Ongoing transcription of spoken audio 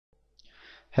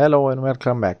Hello and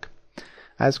welcome back.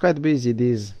 I was quite busy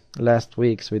these last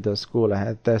weeks with the school. I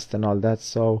had tests and all that,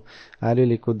 so I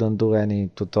really couldn't do any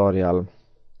tutorial.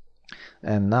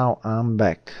 And now I'm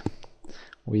back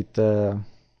with the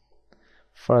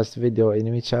first video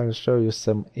in which I will show you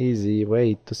some easy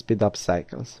way to speed up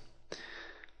cycles.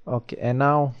 Okay, and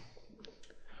now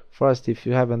first, if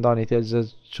you haven't done it yet,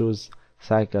 just choose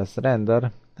cycles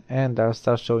render and I'll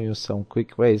start showing you some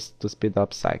quick ways to speed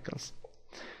up cycles.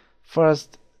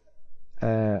 First,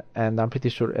 and I'm pretty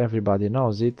sure everybody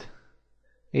knows it,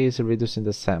 is reducing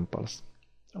the samples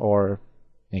or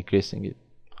increasing it,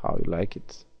 how you like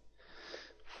it,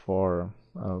 for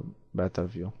a better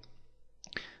view.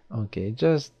 Okay,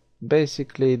 just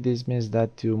basically this means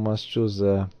that you must choose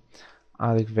a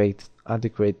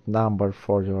adequate number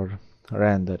for your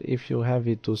render. If you have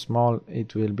it too small,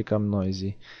 it will become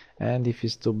noisy, and if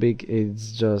it's too big,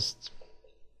 it's just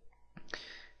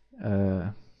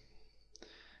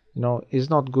it's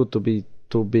not good to be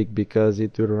too big, because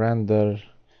it will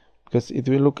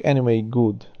look anyway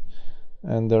good,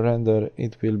 and the render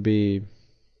it will be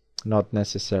not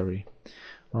necessary.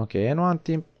 Okay, and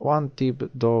one tip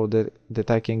though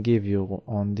that I can give you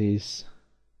on these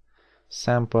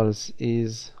samples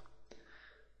is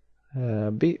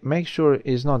make sure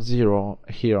it's not 0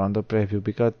 here on the preview,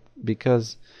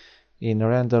 because in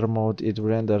render mode it will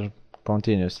render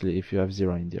continuously if you have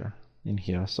 0 in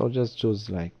here. So just choose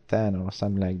like 10 or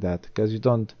something like that, because you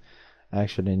don't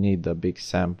actually need the big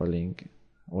sampling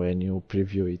when you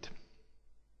preview it.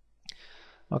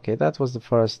 Okay, that was the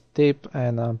first tip,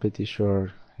 and I'm pretty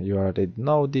sure you already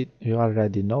know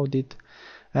it.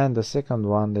 And the second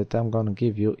one that I'm gonna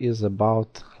give you is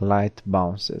about light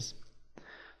bounces.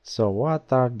 So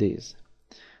what are these?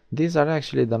 These are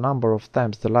actually the number of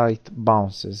times the light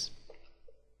bounces,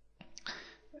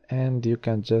 and you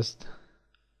can just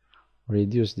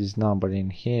reduce this number in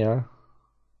here,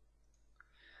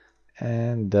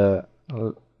 and the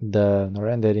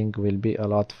rendering will be a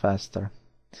lot faster.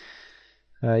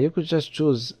 You could just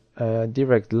choose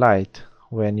direct light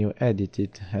when you edit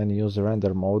it and use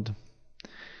render mode.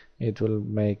 It will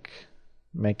make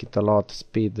it a lot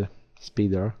speeder.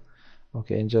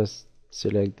 Okay, and just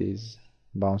select these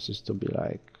bounces to be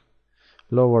like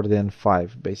lower than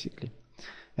 5 basically,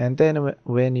 and then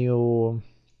when you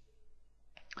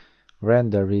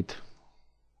render it,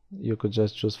 you could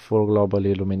just choose full global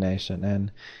illumination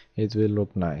and it will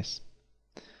look nice.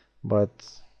 But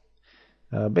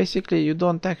basically you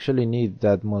don't actually need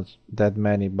that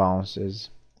many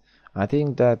bounces. I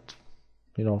think that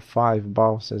 5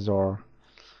 bounces or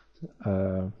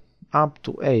up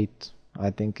to 8, I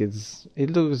think it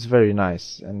looks very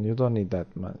nice, and you don't need that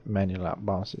many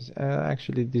bounces.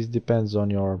 Actually this depends on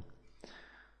your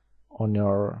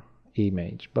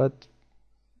image, but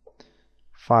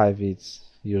 5 is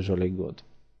usually good.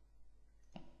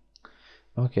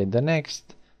 Okay, the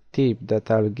next tip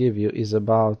that I'll give you is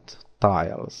about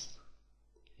tiles.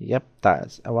 Yep,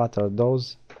 tiles. What are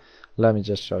those? Let me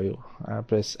just show you. I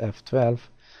press F12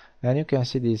 and you can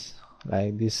see these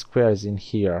squares in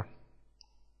here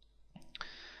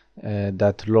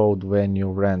that load when you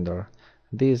render.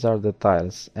 These are the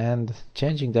tiles, and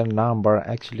changing their number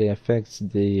actually affects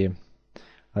the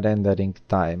rendering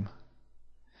time.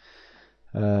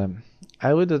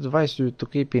 I would advise you to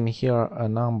keep in here a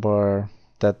number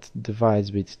that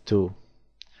divides with 2,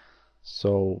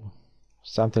 so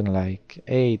something like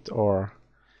 8 or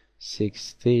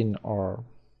 16 or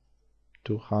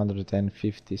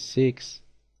 256,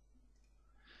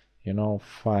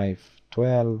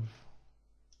 512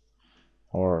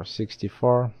 or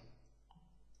 64,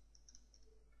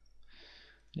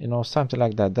 something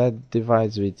like that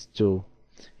divides with 2.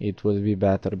 It will be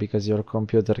better, because your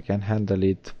computer can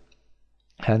handle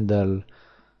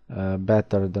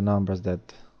better the numbers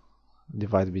that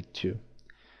divide with 2.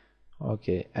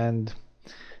 Okay, and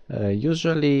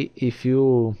usually if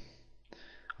you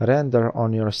render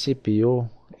on your CPU,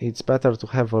 it's better to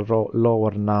have a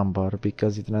lower number,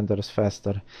 because it renders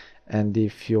faster. And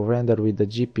if you render with the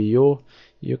GPU,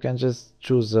 you can just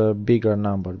choose a bigger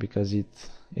number, because it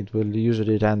will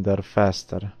usually render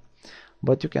faster.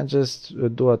 But you can just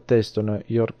do a test on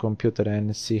your computer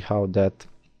and see how that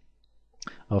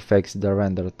affects the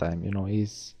render time.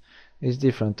 It's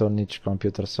different on each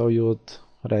computer, so you would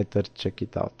rather check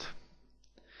it out.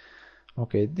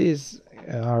 Okay, these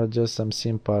are just some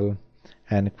simple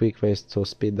and quick ways to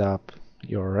speed up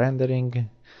your rendering,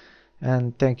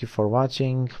 and thank you for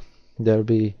watching. There'll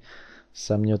be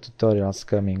some new tutorials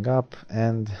coming up,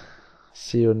 and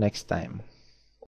see you next time.